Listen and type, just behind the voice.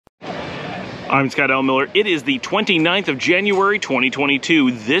I'm Scott L. Miller. It is the 29th of January,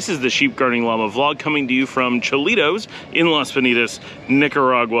 2022. This is the Sheep Guarding Llama vlog coming to you from Cholitos in Las Penitas,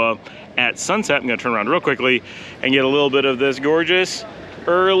 Nicaragua at sunset. I'm going to turn around real quickly and get a little bit of this gorgeous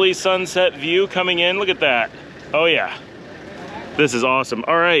early sunset view coming in. Look at that. Oh yeah. This is awesome.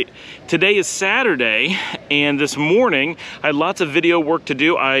 All right, today is Saturday, and this morning I had lots of video work to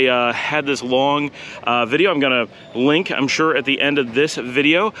do. I had this long video I'm gonna link, I'm sure, at the end of this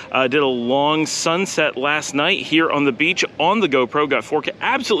video. Did a long sunset last night here on the beach on the GoPro. Got 4K,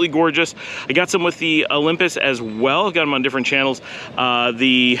 absolutely gorgeous. I got some with the Olympus as well. I've got them on different channels.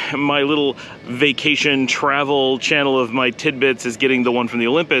 My little vacation travel channel of my tidbits is getting the one from the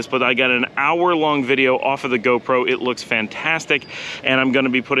Olympus, but I got an hour-long video off of the GoPro. It looks fantastic. And I'm going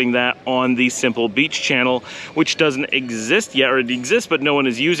to be putting that on the Simple Beach channel, which doesn't exist yet, or it exists, but no one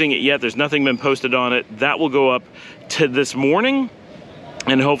is using it yet. There's nothing been posted on it. That will go up to this morning,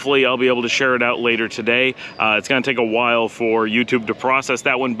 and hopefully I'll be able to share it out later today. It's going to take a while for YouTube to process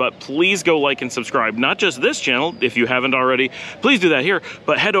that one, but please go like and subscribe. Not just this channel, if you haven't already, please do that here,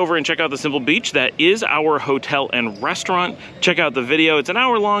 but head over and check out the Simple Beach. That is our hotel and restaurant. Check out the video. It's an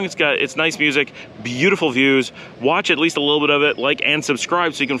hour long. It's nice music, beautiful views. Watch at least a little bit of it, like and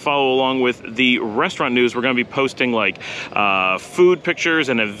subscribe so you can follow along with the restaurant news. We're going to be posting like food pictures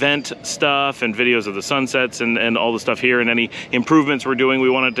and event stuff and videos of the sunsets and all the stuff here and any improvements we're doing. We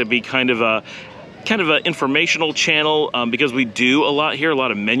want it to be kind of an informational channel because we do a lot here, a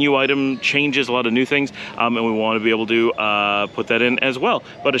lot of menu item changes, a lot of new things, and we want to be able to put that in as well.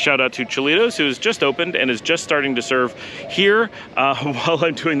 But a shout out to Cholitos, who's just opened and is just starting to serve here while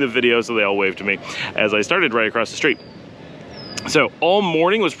I'm doing the video, so they all waved to me as I started right across the street. So all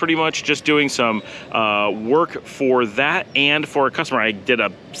morning was pretty much just doing some work for that and for a customer. I did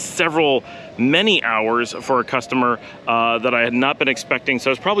many hours for a customer that I had not been expecting. So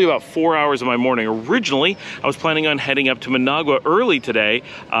it's probably about 4 hours of my morning. Originally, I was planning on heading up to Managua early today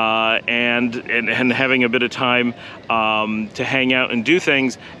and having a bit of time to hang out and do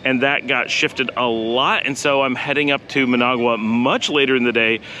things, and that got shifted a lot. And so I'm heading up to Managua much later in the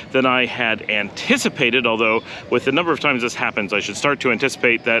day than I had anticipated, although with the number of times this happens, I should start to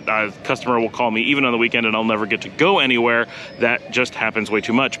anticipate that a customer will call me even on the weekend and I'll never get to go anywhere. That just happens way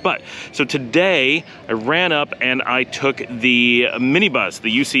too much. But so today I ran up and I took the minibus,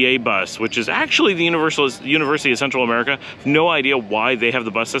 the UCA bus, which is actually the University of Central America. No idea why they have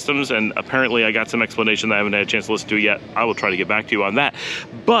the bus systems, and apparently I got some explanation that I haven't had a chance to listen to yet. I will try to get back to you on that.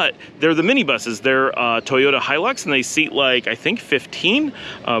 But they're the minibuses. They're Toyota Hilux, and they seat like, I think 15.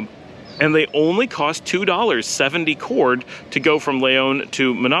 And they only cost $2, 70 cord to go from Leon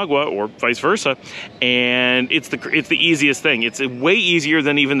to Managua or vice versa. And it's the easiest thing. It's way easier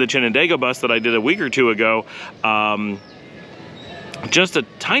than even the Chinandega bus that I did a week or two ago. Just a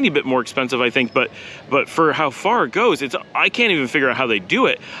tiny bit more expensive, I think, but for how far it goes, I can't even figure out how they do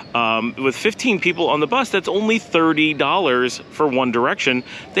it. With 15 people on the bus, that's only $30 for one direction.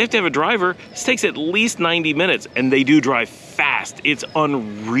 They have to have a driver. This takes at least 90 minutes, and they do drive fast. It's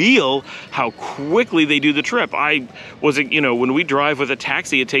unreal how quickly they do the trip. When we drive with a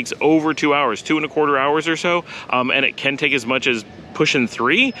taxi, it takes over 2 hours, 2.25 hours or so, and it can take as much as pushing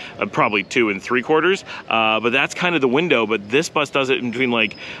 3, probably 2 3/4, but that's kind of the window. But this bus does it in between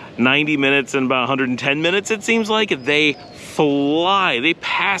like 90 minutes and about 110 minutes, it seems like. They fly, they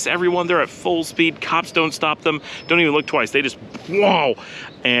pass everyone, they're at full speed, cops don't stop them, don't even look twice, they just whoa,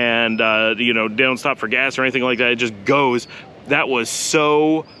 and they don't stop for gas or anything like that, it just goes. That was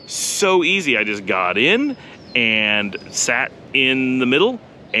so easy. I just got in and sat in the middle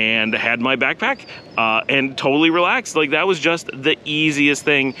and had my backpack and totally relaxed. Like, that was just the easiest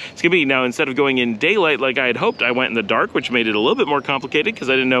thing it's gonna be. Now, instead of going in daylight like I had hoped, I went in the dark, which made it a little bit more complicated because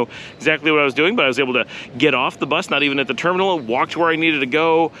I didn't know exactly what I was doing, but I was able to get off the bus, not even at the terminal, walked where I needed to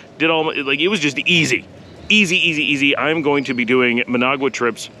go, did it was just easy. Easy. I'm going to be doing Managua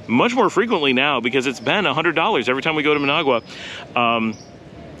trips much more frequently now because it's been $100 every time we go to Managua,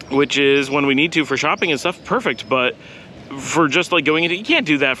 which is when we need to for shopping and stuff, perfect. But for just like going into, you can't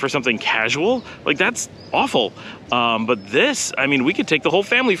do that for something casual. Like, that's awful. But this, I mean, we could take the whole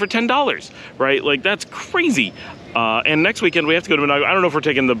family for $10, right? Like, that's crazy. And next weekend we have to go to Managua. I don't know if we're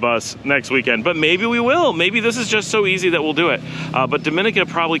taking the bus next weekend, but maybe we will. Maybe this is just so easy that we'll do it. But Dominica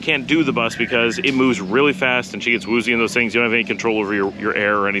probably can't do the bus because it moves really fast and she gets woozy in those things. You don't have any control over your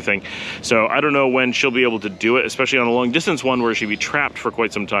air or anything. So I don't know when she'll be able to do it, especially on a long distance one where she'd be trapped for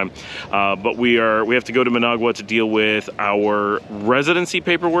quite some time. But we have to go to Managua to deal with our residency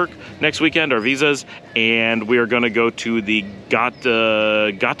paperwork next weekend, our visas, and we are going to go to the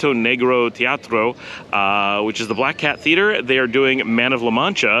Gato Negro Teatro, which is the Black Cat Theater. They are doing Man of La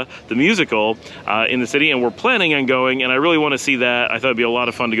Mancha, the musical, in the city, and we're planning on going, and I really want to see that. I thought it'd be a lot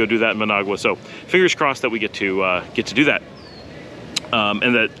of fun to go do that in Managua, so fingers crossed that we get to do that.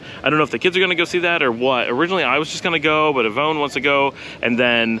 And that, I don't know if the kids are gonna go see that or what. Originally I was just gonna go, but Yvonne wants to go, and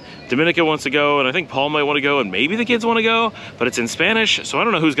then Dominica wants to go, and I think Paul might want to go, and maybe the kids want to go, but it's in Spanish, so I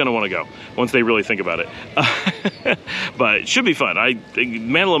don't know who's gonna want to go once they really think about it. But it should be fun. I think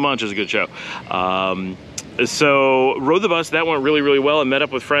Man of La Mancha is a good show. So rode the bus, that went really, really well. I met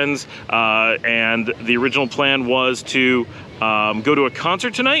up with friends, and the original plan was to go to a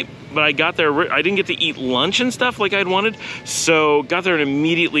concert tonight, but I got there, I didn't get to eat lunch and stuff like I'd wanted, so got there and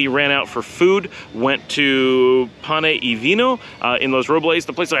immediately ran out for food, went to Pane y Vino in Los Robles,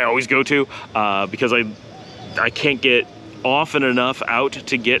 the place I always go to, because I can't get often enough out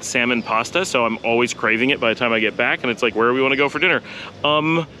to get salmon pasta, so I'm always craving it by the time I get back, and it's like, where do we want to go for dinner?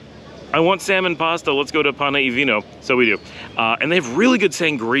 I want salmon pasta, let's go to Pane y Vino. So we do. And they have really good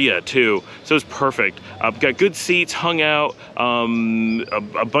sangria too, so it's perfect. Got good seats, hung out,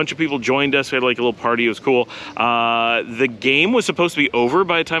 a bunch of people joined us, we had like a little party, it was cool. The game was supposed to be over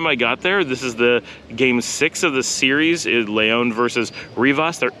by the time I got there. This is the game 6 of the series, León versus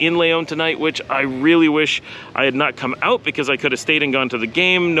Rivas. They're in León tonight, which I really wish I had not come out because I could have stayed and gone to the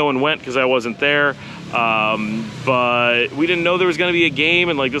game. No one went because I wasn't there. But we didn't know there was gonna be a game,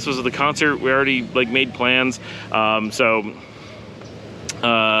 and like this was the concert, we already like made plans.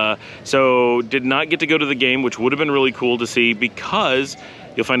 So did not get to go to the game, which would have been really cool to see because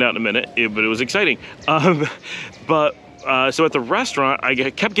you'll find out in a minute, but it was exciting. So at the restaurant, I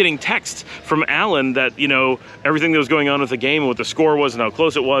kept getting texts from Alan that, you know, everything that was going on with the game and what the score was and how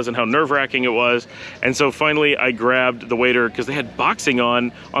close it was and how nerve-wracking it was. And so finally I grabbed the waiter because they had boxing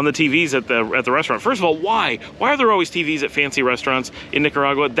on the TVs at the restaurant. First of all, why? Why are there always TVs at fancy restaurants in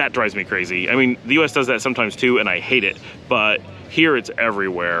Nicaragua? That drives me crazy. I mean, the US does that sometimes too, and I hate it. But here it's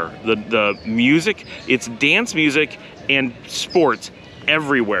everywhere. The music, it's dance music and sports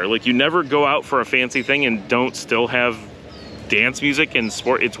everywhere. Like you never go out for a fancy thing and don't still have dance music and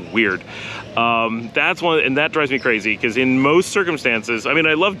sport. It's weird. That's one, and that drives me crazy because in most circumstances, I mean,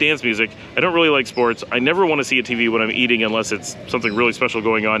 I love dance music. I don't really like sports. I never want to see a TV when I'm eating unless it's something really special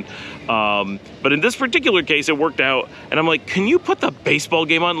going on. But in this particular case, it worked out, and I'm like, can you put the baseball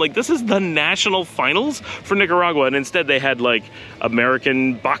game on? Like, this is the national finals for Nicaragua, and instead they had like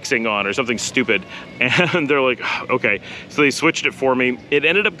American boxing on or something stupid, and they're like, okay. So they switched it for me. It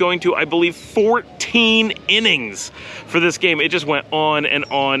ended up going to, I believe, 14 innings for this game. It just went on and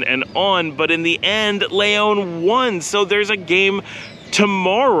on and on, but in the end, León won. So there's a game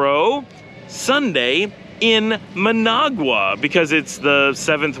tomorrow, Sunday, in Managua, because it's the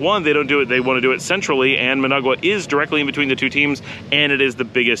 7th one. They don't do it, they want to do it centrally, and Managua is directly in between the two teams, and it is the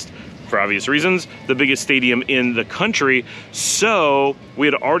biggest, for obvious reasons, the biggest stadium in the country. So we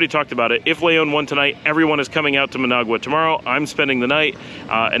had already talked about it. If León won tonight, everyone is coming out to Managua tomorrow. I'm spending the night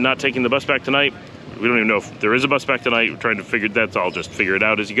and not taking the bus back tonight. We don't even know if there is a bus back tonight. We're trying to figure that's all. Just figure it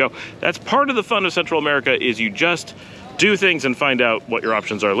out as you go. That's part of the fun of Central America, is you just do things and find out what your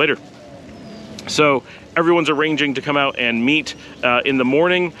options are later. So everyone's arranging to come out and meet in the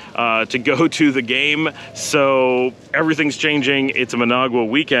morning to go to the game. So everything's changing. It's a Managua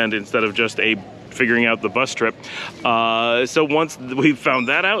weekend instead of just a figuring out the bus trip. So once we found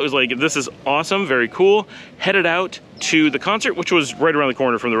that out, it was like, this is awesome, very cool. Headed out to the concert, which was right around the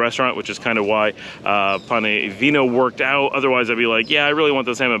corner from the restaurant, which is kind of why Pane y Vino worked out. Otherwise, I'd be like, yeah, I really want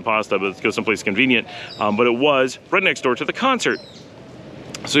the salmon pasta, but let's go someplace convenient. But it was right next door to the concert.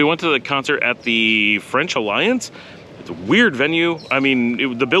 So we went to the concert at the French Alliance. It's a weird venue. I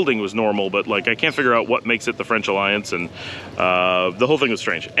mean, the building was normal, but like I can't figure out what makes it the French Alliance, and the whole thing was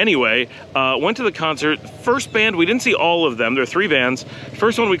strange. Anyway, went to the concert. First band, we didn't see all of them. There are 3 bands.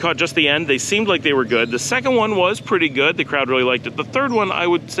 First one we caught just the end. They seemed like they were good. The second one was pretty good. The crowd really liked it. The third one I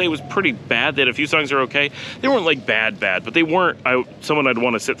would say was pretty bad. They had a few songs that were okay. They weren't like bad, but they weren't someone I'd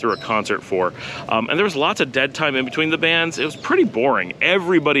want to sit through a concert for. And there was lots of dead time in between the bands. It was pretty boring.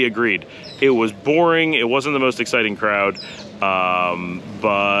 Everybody agreed. It was boring. It wasn't the most exciting crowd.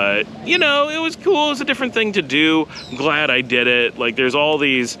 But, you know, it was cool. It was a different thing to do. I'm glad I did it. Like, there's all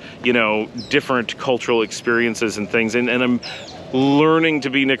these, you know, different cultural experiences and things. And I'm learning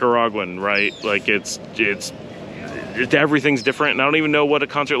to be Nicaraguan, right? Like, everything's different. And I don't even know what a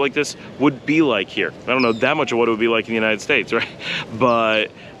concert like this would be like here. I don't know that much of what it would be like in the United States, right?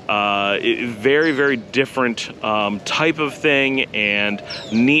 But Very, very different type of thing, and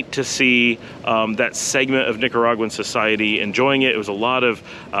neat to see that segment of Nicaraguan society enjoying it. It was a lot of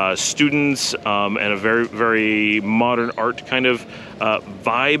students and a very, very modern art kind of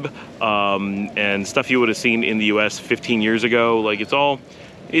vibe, and stuff you would have seen in the US 15 years ago. Like,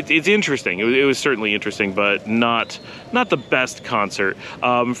 it's interesting. It was certainly interesting, but not the best concert.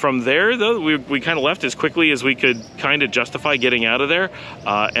 From there, though, we kind of left as quickly as we could kind of justify getting out of there,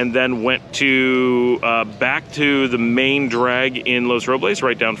 and then went to back to the main drag in Los Robles,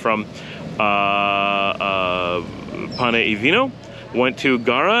 right down from Pane and Vino. Went to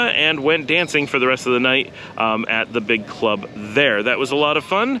Gara and went dancing for the rest of the night at the big club there. That was a lot of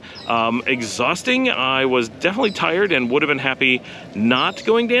fun. Exhausting. I was definitely tired and would have been happy not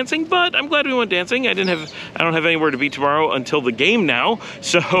going dancing, but I'm glad we went dancing. I don't have anywhere to be tomorrow until the game now,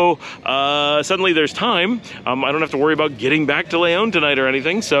 so suddenly there's time. I don't have to worry about getting back to Leon tonight or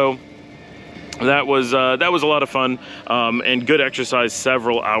anything, so that was a lot of fun, and good exercise.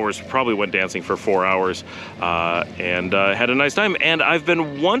 Several hours, probably went dancing for 4 hours, and had a nice time. And I've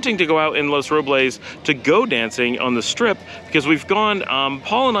been wanting to go out in Los Robles to go dancing on the strip, because we've gone,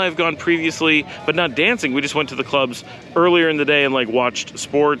 Paul and I have gone previously, but not dancing. We just went to the clubs earlier in the day and like watched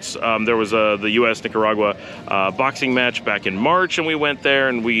sports. There was the US Nicaragua boxing match back in March, and we went there,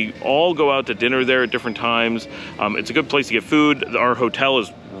 and we all go out to dinner there at different times. It's a good place to get food. Our hotel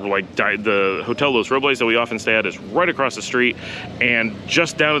is like the Hotel Los Robles that we often stay at is right across the street, and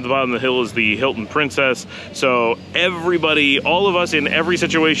just down at the bottom of the hill is the Hilton Princess. So everybody, all of us in every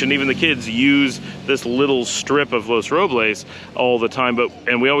situation, even the kids, use this little strip of Los Robles all the time.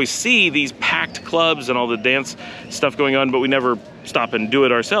 And we always see these packed clubs and all the dance stuff going on, but we never stop and do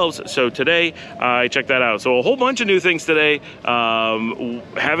it ourselves. So today I checked that out. So a whole bunch of new things today.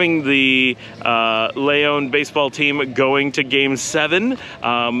 Having the Leon baseball team going to Game 7,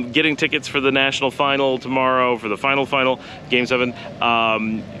 getting tickets for the national final tomorrow for the final Game 7,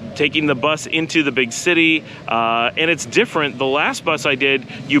 taking the bus into the big city, and it's different. The last bus I did,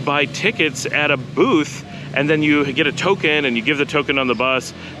 you buy tickets at a booth, and then you get a token and you give the token on the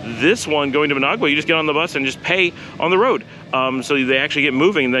bus. This one, going to Managua, you just get on the bus and just pay on the road. So they actually get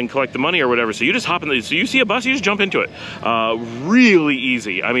moving and then collect the money or whatever. So you just hop in, so you see a bus, you just jump into it. Really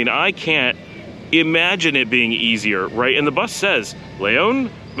easy. I mean, I can't imagine it being easier, right? And the bus says,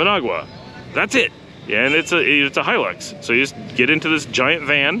 Leon, Managua. That's it. Yeah, and it's a Hilux. So you just get into this giant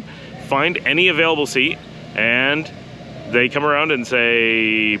van, find any available seat, and they come around and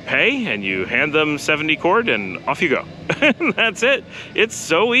say, pay, and you hand them 70 cord and off you go. And that's it. It's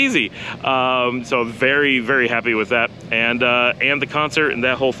so easy. So I'm very, very happy with that. And the concert and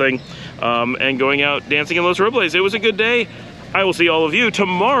that whole thing, and going out dancing in Los Robles. It was a good day. I will see all of you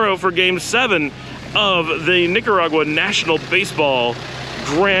tomorrow for Game 7 of the Nicaragua National Baseball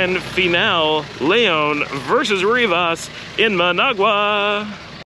Grand Finale, Leon versus Rivas in Managua.